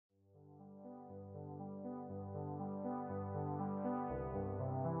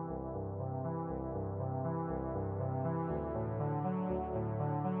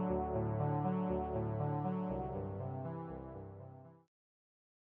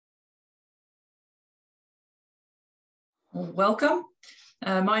Well, welcome.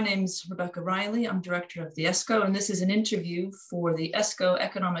 My name's Rebecca Riley. I'm director of the ESCoE, and this is an interview for the ESCoE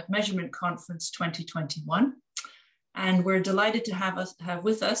Economic Measurement Conference 2021. And we're delighted to have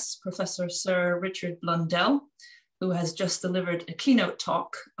with us Professor Sir Richard Blundell, who has just delivered a keynote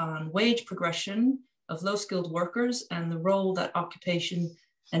talk on wage progression of low-skilled workers and the role that occupation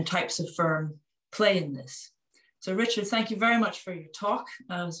and types of firm play in this. So Richard, thank you very much for your talk.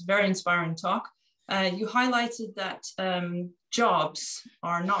 It was a very inspiring talk. You highlighted that jobs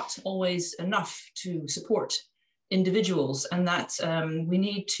are not always enough to support individuals, and that we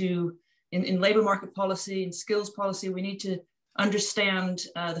need to, in labor market policy and skills policy, we need to understand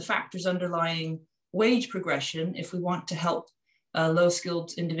the factors underlying wage progression if we want to help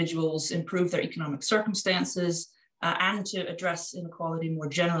low-skilled individuals improve their economic circumstances and to address inequality more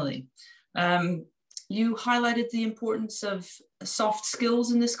generally. You highlighted the importance of soft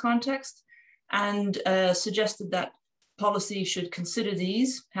skills in this context, and suggested that policy should consider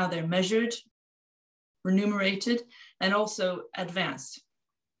these, how they're measured, remunerated, and also advanced.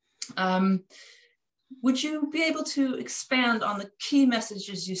 Would you be able to expand on the key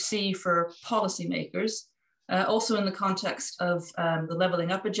messages you see for policymakers, also in the context of the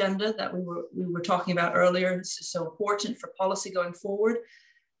leveling up agenda that we were talking about earlier? It's so important for policy going forward.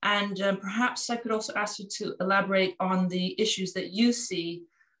 And perhaps I could also ask you to elaborate on the issues that you see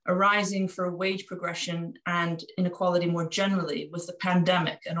arising for wage progression and inequality more generally with the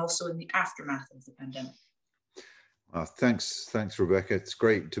pandemic and also in the aftermath of the pandemic. Thanks, Rebecca. It's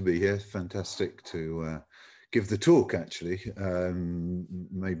great to be here. Fantastic to give the talk, actually.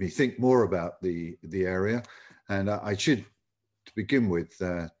 Made me think more about the area. And I should, to begin with,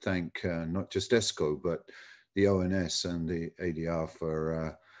 thank not just ESCoE, but the ONS and the ADR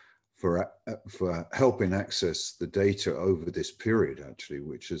for helping access the data over this period, actually,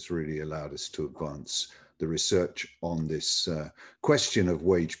 which has really allowed us to advance the research on this question of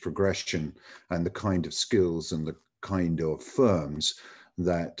wage progression and the kind of skills and the kind of firms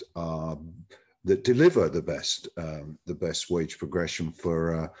that deliver the best wage progression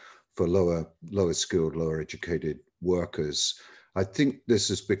for lower skilled, lower educated workers. I think this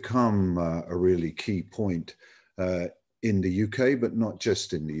has become a really key point in the UK, but not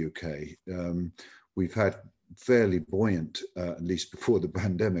just in the UK. We've had fairly buoyant, at least before the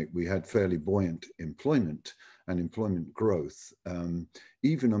pandemic, we had fairly buoyant employment and employment growth,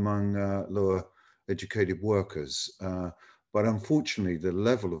 even among lower educated workers. But unfortunately, the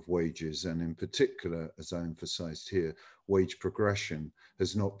level of wages, and in particular, as I emphasized here, wage progression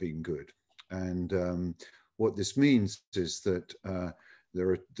has not been good. And what this means is that there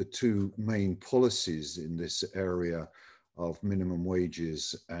are the two main policies in this area of minimum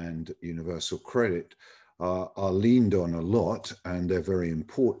wages and universal credit are leaned on a lot, and they're very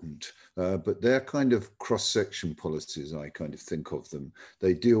important, but they're kind of cross-section policies, I kind of think of them.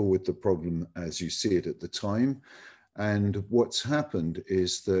 They deal with the problem as you see it at the time. And what's happened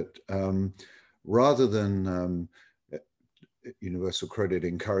is that rather than universal credit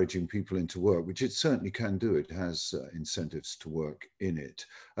encouraging people into work, which it certainly can do, it has incentives to work in it,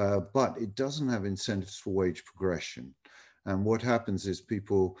 but it doesn't have incentives for wage progression. And what happens is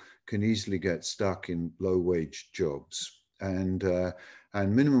people can easily get stuck in low wage jobs. And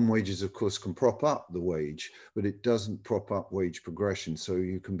minimum wages, of course, can prop up the wage, but it doesn't prop up wage progression. So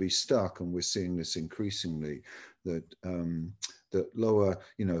you can be stuck, and we're seeing this increasingly, that that lower,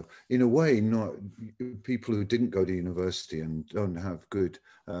 in a way, not people who didn't go to university and don't have good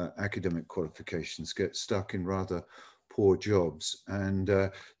academic qualifications get stuck in rather poor jobs. And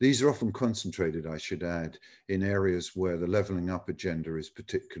these are often concentrated, I should add, in areas where the leveling up agenda is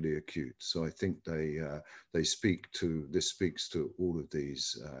particularly acute. So I think this speaks to all of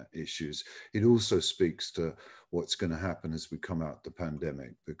these issues. It also speaks to what's going to happen as we come out the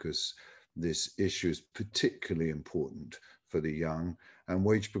pandemic, because this issue is particularly important for the young, and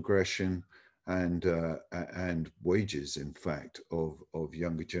wage progression and wages, in fact, of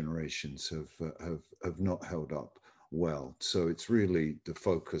younger generations have not held up well. So it's really the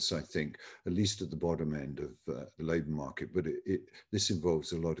focus, I think, at least at the bottom end of the labour market, but this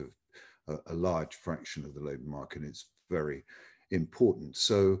involves a large fraction of the labour market. It's very important.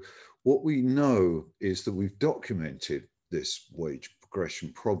 So what we know is that we've documented this wage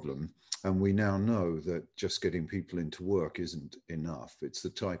progression problem, and we now know that just getting people into work isn't enough. It's the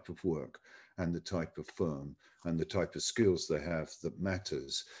type of work and the type of firm and the type of skills they have that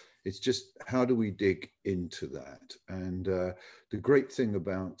matters. It's just, how do we dig into that? And the great thing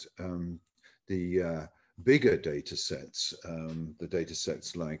about the bigger data sets, the data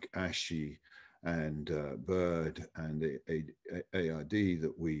sets like ASHE and BIRD and the ARD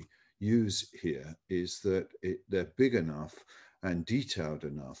that we use here is that they're big enough and detailed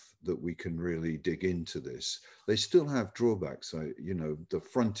enough that we can really dig into this. They still have drawbacks. You know, the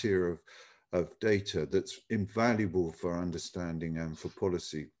frontier of data that's invaluable for understanding and for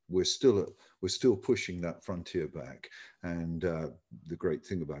policy. We're still pushing that frontier back. And the great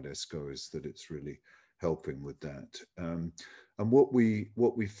thing about ESCoE is that it's really helping with that. And what we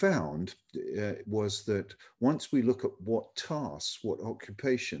found was that once we look at what tasks, what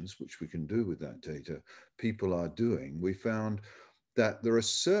occupations, which we can do with that data, people are doing, we found that there are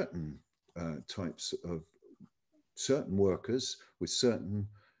certain types of certain workers with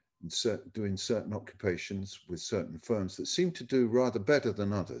doing certain occupations with certain firms that seem to do rather better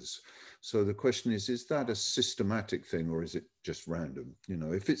than others. So the question is that a systematic thing or is it just random? You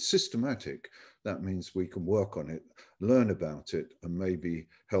know, if it's systematic, that means we can work on it, learn about it, and maybe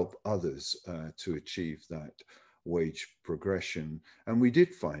help others to achieve that wage progression. And we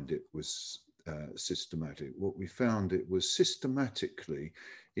did find it was systematic. What we found, it was systematically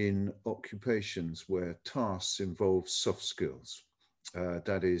in occupations where tasks involve soft skills.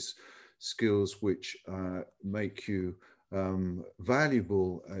 That is, skills which make you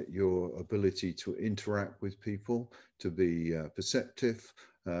valuable at your ability to interact with people, to be perceptive,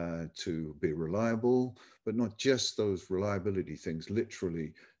 to be reliable, but not just those reliability things,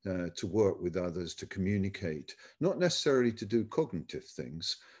 literally to work with others, to communicate, not necessarily to do cognitive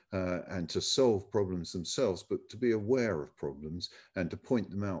things and to solve problems themselves, but to be aware of problems and to point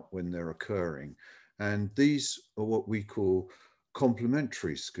them out when they're occurring. And these are what we call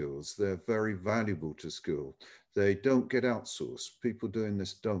complementary skills. They're very valuable to skill. They don't get outsourced. People doing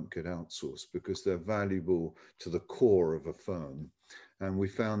this don't get outsourced because they're valuable to the core of a firm. And we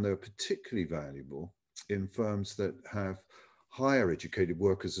found they're particularly valuable in firms that have higher educated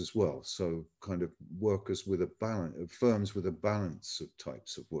workers as well. So kind of workers with a balance, firms with a balance of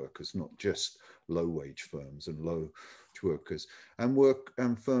types of workers, not just low wage firms and low workers,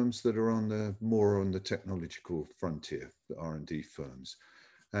 and firms that are more on the technological frontier, the R&D firms.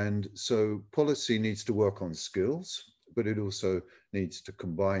 And so policy needs to work on skills, but it also needs to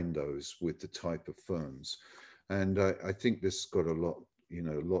combine those with the type of firms. And I think this got a lot, you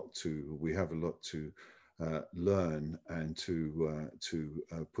know, we have a lot to learn and to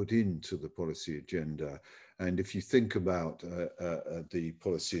put into the policy agenda. And if you think about the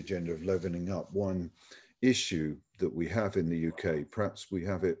policy agenda of levelling up, one issue that we have in the UK, perhaps we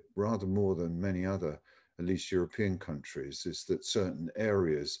have it rather more than many other, at least European countries, is that certain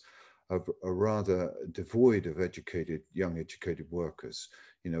areas are rather devoid of young educated workers.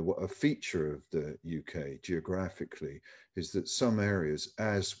 You know, what a feature of the UK geographically is that some areas,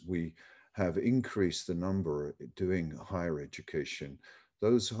 as we have increased the number doing higher education,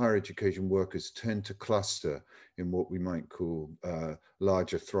 those higher education workers tend to cluster in what we might call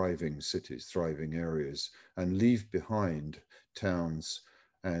larger thriving cities, thriving areas, and leave behind towns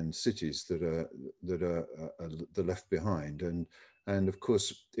and cities that are left behind. And of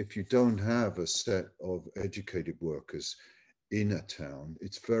course, if you don't have a set of educated workers in a town,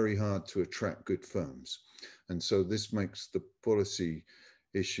 it's very hard to attract good firms. And so this makes the policy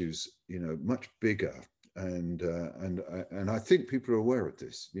issues, you know, much bigger. And I think people are aware of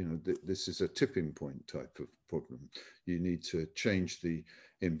this. You know, this is a tipping point type of problem. You need to change the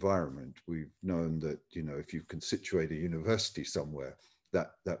environment. We've known that, you know, if you can situate a university somewhere,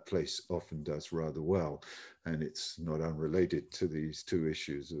 that place often does rather well. And it's not unrelated to these two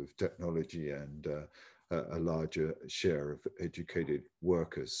issues of technology and a larger share of educated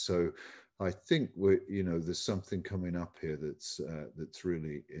workers. So I think you know, there's something coming up here that's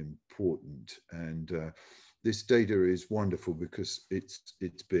really important, and this data is wonderful because it's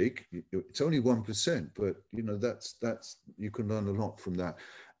big. It's only 1%, but you know, that's you can learn a lot from that,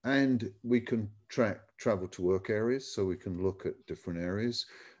 and we can track travel to work areas, so we can look at different areas,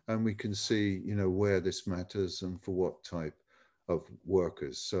 and we can see, you know, where this matters and for what type of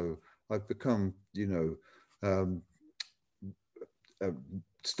workers. So I've become, you know,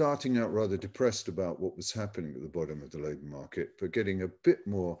 starting out rather depressed about what was happening at the bottom of the labour market, but getting a bit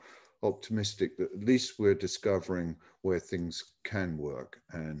more optimistic that at least we're discovering where things can work,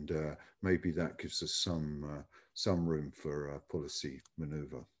 and maybe that gives us some room for policy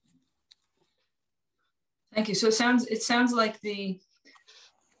manoeuvre. Thank you. So it sounds like the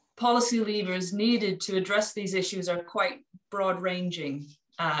policy levers needed to address these issues are quite broad-ranging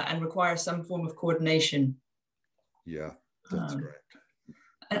and require some form of coordination. Yeah, that's right.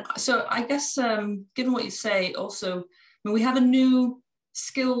 And so I guess, given what you say, also, I mean, we have a new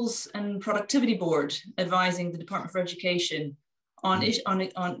skills and productivity board advising the Department for Education on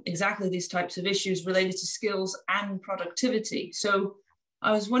exactly these types of issues related to skills and productivity. So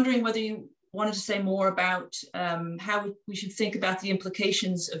I was wondering whether you wanted to say more about how we should think about the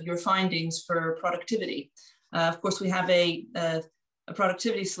implications of your findings for productivity. Of course, we have a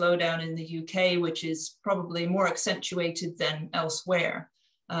productivity slowdown in the UK, which is probably more accentuated than elsewhere.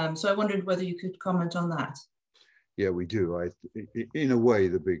 So I wondered whether you could comment on that. Yeah, we do. In a way,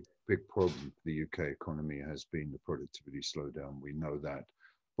 the big problem for the UK economy has been the productivity slowdown. We know that.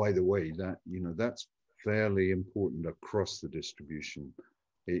 By the way, that that's fairly important across the distribution.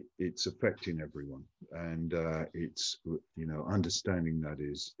 It's affecting everyone, and it's understanding that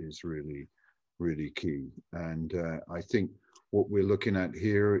is really key. And I think what we're looking at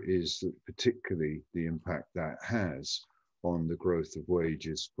here is particularly the impact that has on the growth of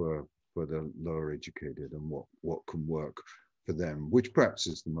wages for the lower educated, and what can work for them, which perhaps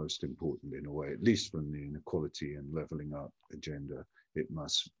is the most important in a way, at least from the inequality and leveling up agenda. It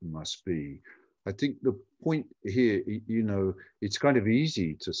must be. I think the point here, it's kind of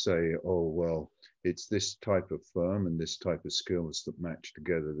easy to say, oh, well, it's this type of firm and this type of skills that match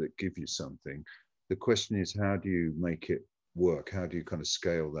together that give you something. The question is, how do you make it work? How do you kind of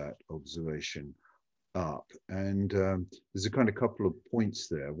scale that observation up? And there's a kind of couple of points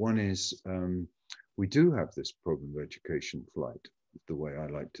there. One is we do have this problem of education flight, the way I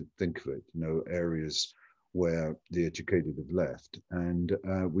like to think of it, areas where the educated have left, and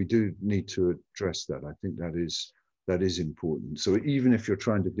we do need to address that. I think that is important. So even if you're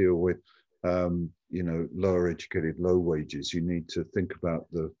trying to deal with lower educated, low wages, you need to think about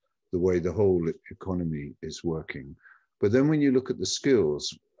the way the whole economy is working. But then when you look at the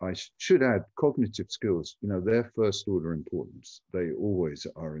skills, I should add cognitive skills, they're first order importance. They always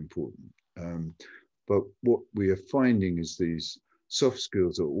are important. But what we are finding is these soft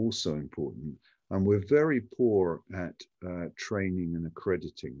skills are also important. And we're very poor at training and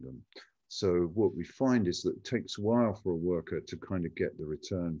accrediting them. So what we find is that it takes a while for a worker to kind of get the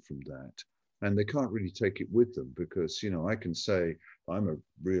return from that. And they can't really take it with them because, I can say I'm a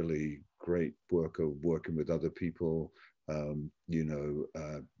really great worker working with other people,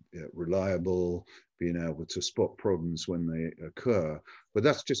 reliable, being able to spot problems when they occur. But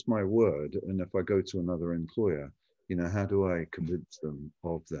that's just my word. And if I go to another employer, how do I convince them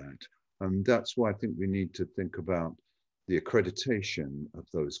of that? And that's why I think we need to think about the accreditation of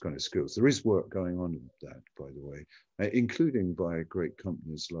those kind of skills. There is work going on with that, by the way, including by great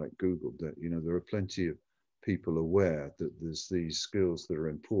companies like Google, that, there are plenty of people aware that there's these skills that are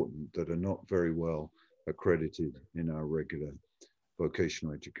important that are not very well accredited in our regular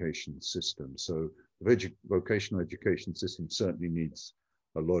vocational education system. So the vocational education system certainly needs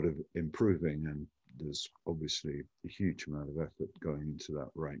a lot of improving, and there's obviously a huge amount of effort going into that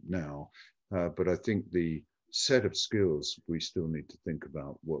right now. But I think the set of skills, we still need to think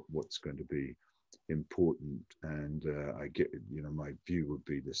about what's going to be important. And I get, my view would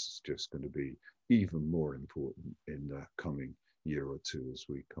be this is just going to be even more important in the coming year or two as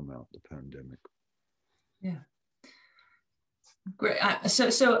we come out the pandemic. Yeah. Great.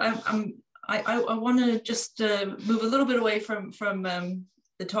 So I want to just move a little bit away from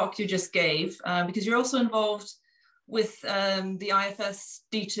the talk you just gave, because you're also involved with the IFS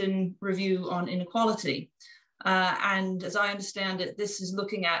Deaton review on inequality. And as I understand it, this is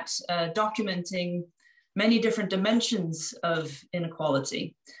looking at documenting many different dimensions of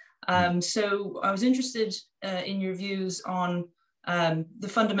inequality. So I was interested in your views on the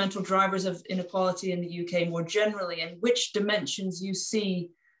fundamental drivers of inequality in the UK more generally, and which dimensions you see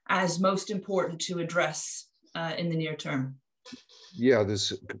as most important to address in the near term. Yeah,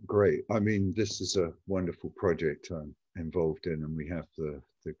 this is great. I mean, this is a wonderful project I'm involved in, and we have the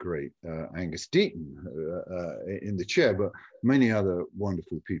great Angus Deaton in the chair, but many other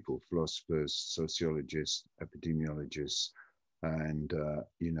wonderful people, philosophers, sociologists, epidemiologists, and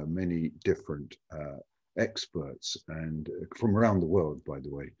many different experts, and from around the world, by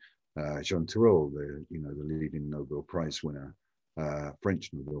the way. Jean Tirole, the leading Nobel Prize winner, French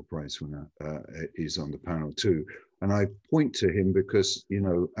Nobel Prize winner, is on the panel too. And I point to him because,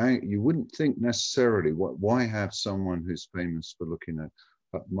 you wouldn't think necessarily, why have someone who's famous for looking at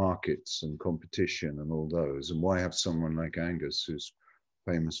markets and competition and all those, and why have someone like Angus who's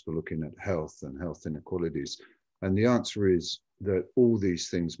famous for looking at health and health inequalities? And the answer is that all these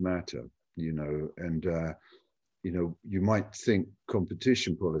things matter, and you might think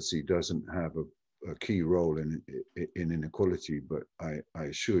competition policy doesn't have a key role in inequality, but I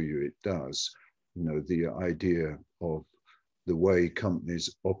assure you it does. The idea of the way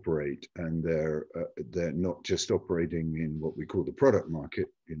companies operate, and they're not just operating in what we call the product market,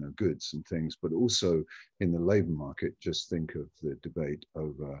 goods and things, but also in the labor market. Just think of the debate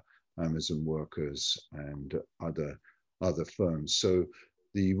over Amazon workers and other firms. So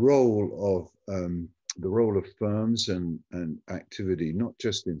the role of firms and activity, not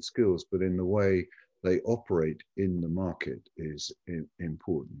just in skills, but in the way they operate in the market is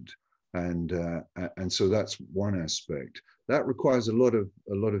important. And so that's one aspect. That requires a lot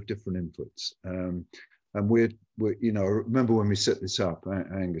of different inputs. And we're you know, remember when we set this up,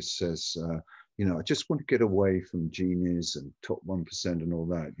 Angus says, you know, I just want to get away from genies and top 1% and all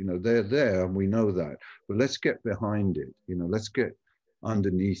that. You know, they're there and we know that, but let's get behind it. You know, let's get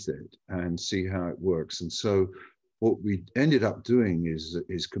underneath it and see how it works. And so what we ended up doing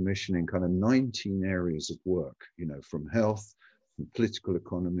is commissioning kind of 19 areas of work, you know, from health, from political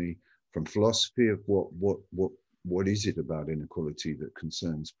economy, from philosophy of what is it about inequality that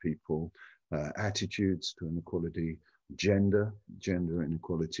concerns people, attitudes to inequality, gender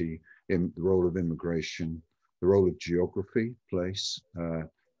inequality, the role of immigration, the role of geography, place, the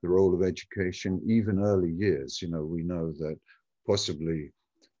role of education, even early years. You know, we know that possibly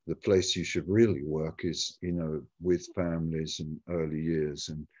the place you should really work is, you know, with families and early years,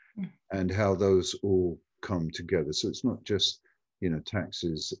 and how those all come together. So it's not just, you know,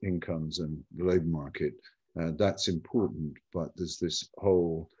 taxes, incomes, and the labor market. That's important, but there's this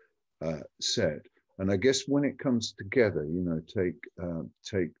whole set. And I guess when it comes together, you know,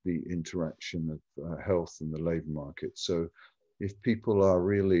 take the interaction of health and the labor market. So if people are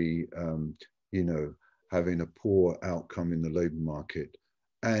really, you know, having a poor outcome in the labor market,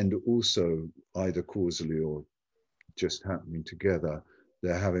 and also either causally or just happening together,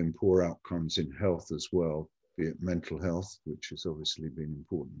 they're having poor outcomes in health as well, be it mental health, which has obviously been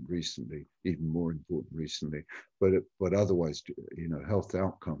important recently, even more important recently, but otherwise, you know, health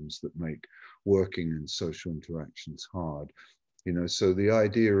outcomes that make working and social interactions hard. You know, so the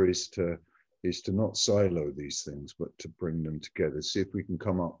idea is to not silo these things, but to bring them together, see if we can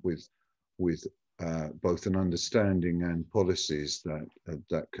come up with both an understanding and policies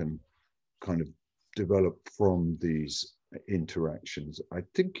that can kind of develop from these interactions. I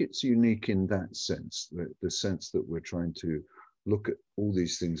think it's unique in that sense, the sense that we're trying to look at all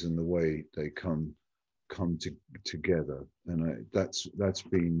these things in the way they come together, and that's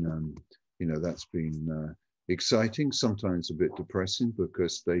been you know, that's been exciting, sometimes a bit depressing,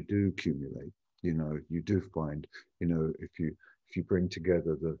 because they do accumulate. You know, you do find, you know, if you bring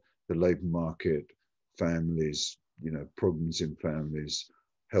together the labor market, families, you know, problems in families,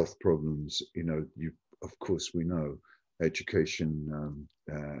 health problems, you know, of course we know education,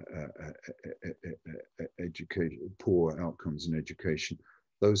 poor outcomes in education,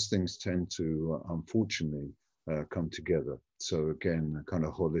 those things tend to unfortunately come together. So again, a kind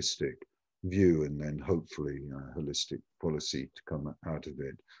of holistic view, and then hopefully holistic policy to come out of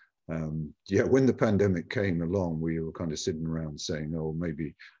it. Yeah, when the pandemic came along, we were kind of sitting around saying, oh,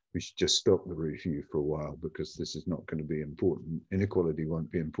 maybe we should just stop the review for a while, because this is not going to be important. Inequality won't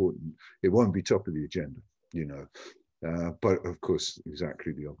be important. It won't be top of the agenda, you know. But of course,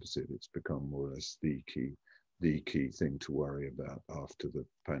 exactly the opposite. It's become more or less the key thing to worry about after the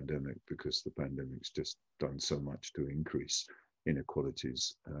pandemic, because the pandemic's just done so much to increase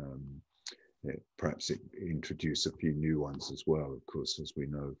inequalities. Perhaps it introduce a few new ones as well. Of course, as we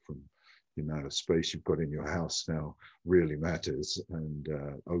know, from the amount of space you've got in your house now really matters, and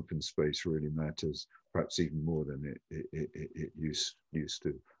open space really matters, perhaps even more than it used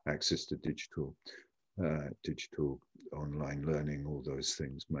to. Access to digital online learning, all those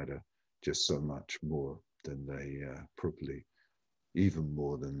things matter just so much more than they probably even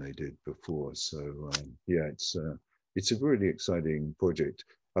more than they did before. So yeah, it's a really exciting project.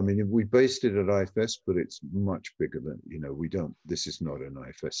 I mean, we based it at IFS, but it's much bigger than, you know, this is not an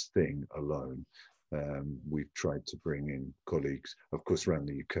IFS thing alone. We've tried to bring in colleagues, of course, around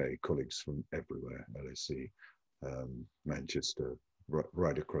the UK, colleagues from everywhere, LSE, Manchester,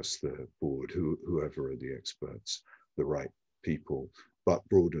 right across the board, whoever are the experts, the right people, but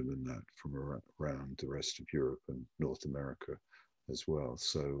broader than that, from around the rest of Europe and North America as well.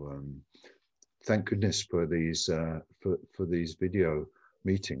 So thank goodness for these video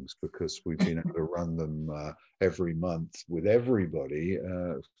meetings, because we've been able to run them every month with everybody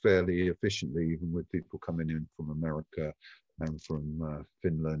fairly efficiently, even with people coming in from America and from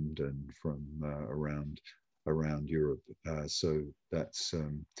Finland and from around Europe. So that's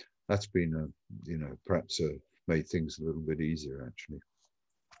been you know, perhaps made things a little bit easier, actually.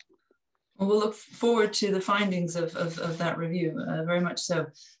 Well, we'll look forward to the findings of that review, very much so.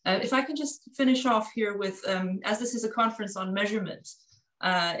 If I can just finish off here with, as this is a conference on measurement,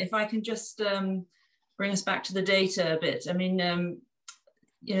 if I can just bring us back to the data a bit. I mean,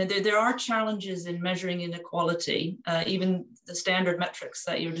 you know, there are challenges in measuring inequality, even the standard metrics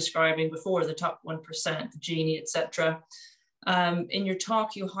that you were describing before, the top 1%, the Gini, etc. In your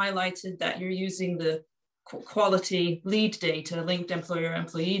talk, you highlighted that you're using the quality lead data, linked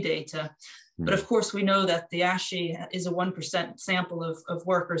employer-employee data. But of course, we know that the ASHE is a 1% sample of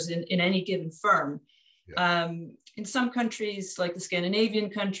workers in any given firm. Yeah. In some countries, like the Scandinavian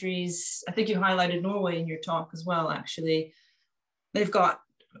countries, I think you highlighted Norway in your talk as well, actually, they've got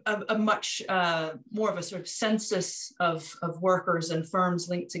a much more of a sort of census of workers and firms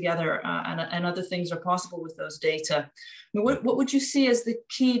linked together, and other things are possible with those data. I mean, what would you see as the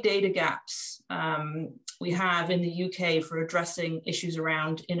key data gaps we have in the UK for addressing issues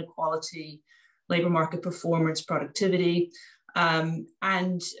around inequality, labour market performance, productivity, and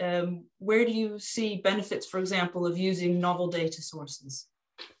where do you see benefits, for example, of using novel data sources?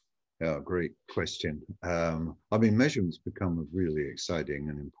 Yeah, great question. I mean, measurement's become a really exciting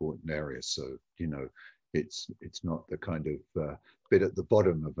and important area. So, you know, it's not the kind of bit at the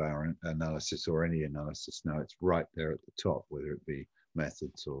bottom of our analysis or any analysis now. It's right there at the top, whether it be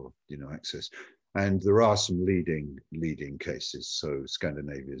methods or, you know, access. And there are some leading cases. So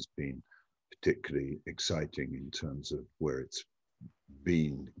Scandinavia has been particularly exciting in terms of where it's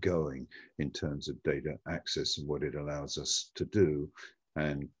been going in terms of data access and what it allows us to do.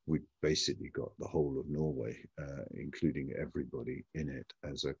 And we've basically got the whole of Norway, including everybody in it,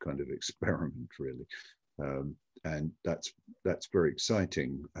 as a kind of experiment, really. And that's very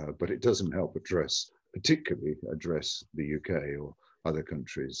exciting, but it doesn't help particularly address the UK or other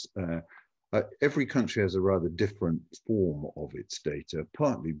countries. Every country has a rather different form of its data,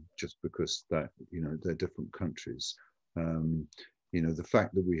 partly just because that, you know, they're different countries. You know, the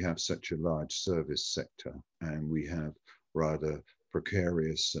fact that we have such a large service sector and we have rather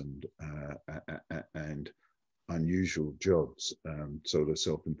precarious and unusual jobs, so the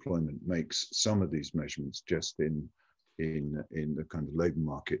self-employment makes some of these measurements just in the kind of labour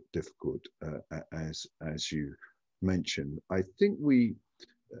market difficult, as you mentioned. I think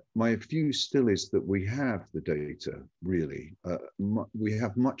my view still is that we have the data, really. We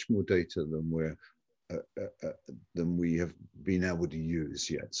have much more data than we have been able to use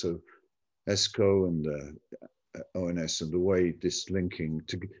yet. So ESCoE and ONS and the way this linking,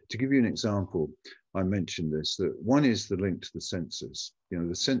 to give you an example, I mentioned this, that one is the link to the census. You know,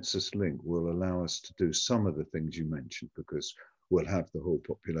 the census link will allow us to do some of the things you mentioned, because we'll have the whole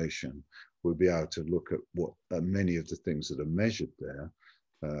population. We'll be able to look at what many of the things that are measured there,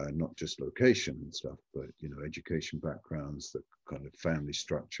 not just location and stuff, but, you know, education backgrounds, the kind of family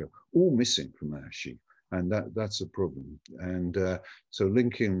structure, all missing from ASHE. And that's a problem. And so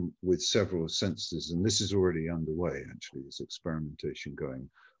linking with several censuses, and this is already underway, actually, there's experimentation going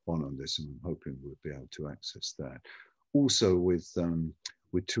on this, and I'm hoping we'll be able to access that. Also with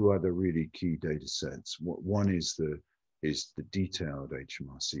two other really key data sets. One is the detailed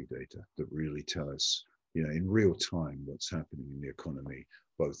HMRC data that really tell us, you know, in real time what's happening in the economy,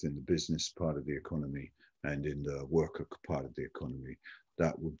 both in the business part of the economy and in the worker part of the economy.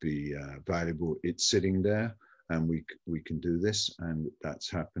 That would be valuable. It's sitting there, and we can do this, and that's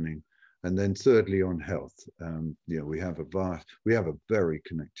happening. And then thirdly, on health, you know, we have a very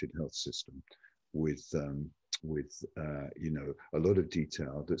connected health system with you know, a lot of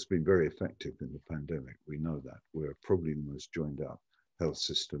detail that's been very effective in the pandemic. We know that we're probably the most joined up health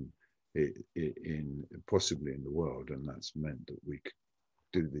system possibly in the world, and that's meant that we could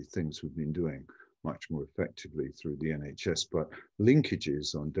do the things we've been doing much more effectively through the NHS. But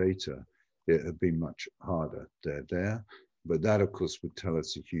linkages on data, it have been much harder. They're there, but that of course would tell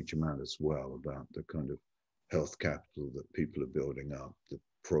us a huge amount as well about the kind of health capital that people are building up, the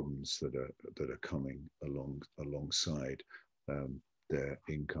problems that are coming alongside their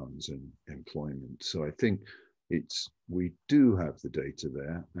incomes and employment. So I think we do have the data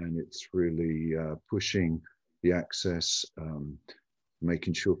there, and it's really pushing the access,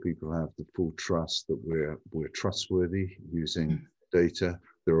 making sure people have the full trust that we're trustworthy using data.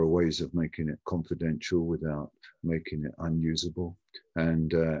 There are ways of making it confidential without making it unusable,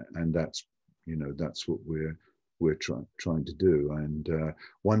 and that's, you know, that's what we're trying to do. And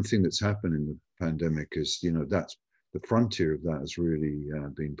one thing that's happened in the pandemic is, you know, that's the frontier of that has really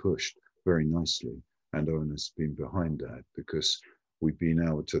been pushed very nicely, and ONS has been behind that, because we've been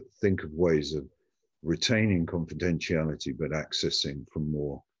able to think of ways of retaining confidentiality but accessing from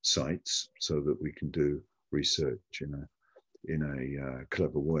more sites, so that we can do research in a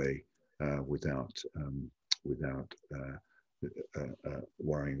clever way without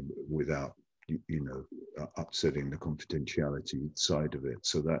worrying, without, you know, upsetting the confidentiality side of it.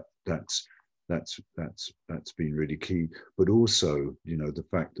 So that's been really key. But also, you know, the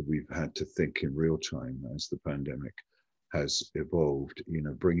fact that we've had to think in real time as the pandemic has evolved, you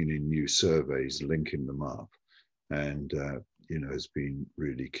know, bringing in new surveys, linking them up, and has been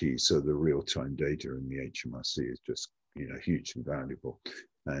really key. So the real-time data in the HMRC is just, hugely valuable.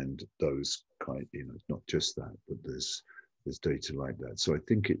 And those not just that, but there's data like that. So I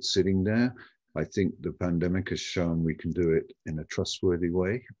think it's sitting there. I think the pandemic has shown we can do it in a trustworthy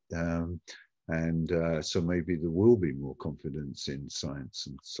way. So maybe there will be more confidence in science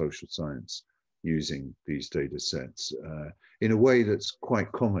and social science using these data sets in a way that's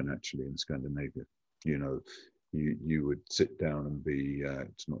quite common actually in Scandinavia. You would sit down and be,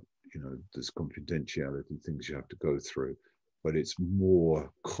 it's not, there's confidentiality, things you have to go through, but it's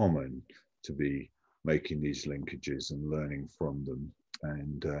more common to be making these linkages and learning from them.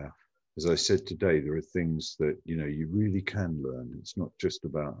 And as I said today, there are things that, you really can learn. It's not just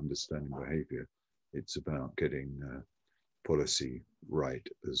about understanding behavior. It's about getting policy right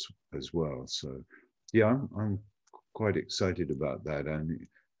as well. So yeah, I'm quite excited about that,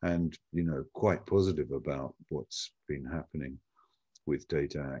 and quite positive about what's been happening with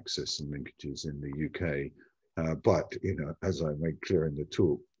data access and linkages in the UK. But as I made clear in the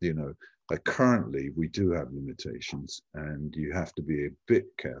talk, currently we do have limitations, and you have to be a bit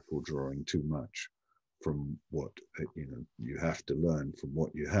careful drawing too much from what you have to learn from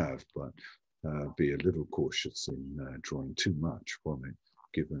what you have, but be a little cautious in drawing too much from it,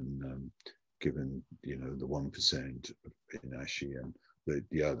 given the 1% in ASHI and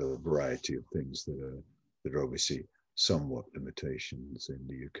the other variety of things that are obviously somewhat limitations in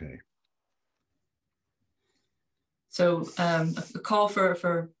the UK. So a call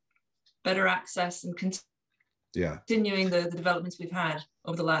for better access and continuing the developments we've had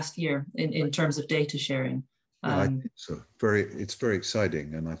over the last year in terms of data sharing. I think so. It's very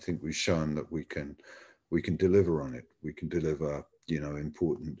exciting, and I think we've shown that we can deliver on it. We can deliver,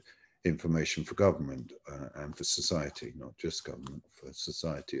 important information for government and for society, not just government, for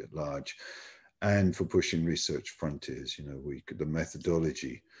society at large, and for pushing research frontiers. The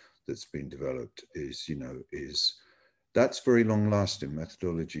methodology that's been developed is that's very long lasting.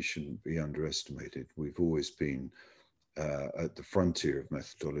 Methodology shouldn't be underestimated. We've always been at the frontier of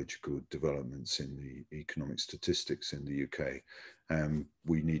methodological developments in the economic statistics in the UK.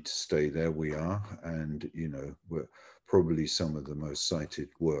 We need to stay there. We are, and we're probably some of the most cited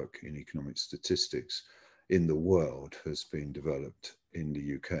work in economic statistics in the world has been developed in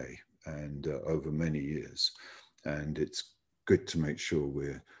the UK and over many years. And it's good to make sure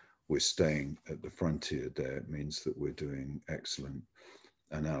we're staying at the frontier there. It means that we're doing excellent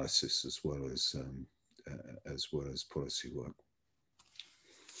analysis as well as policy work.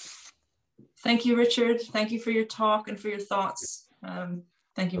 Thank you, Richard. Thank you for your talk and for your thoughts.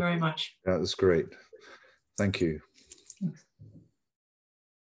 Thank you very much. That was great. Thank you. Thanks.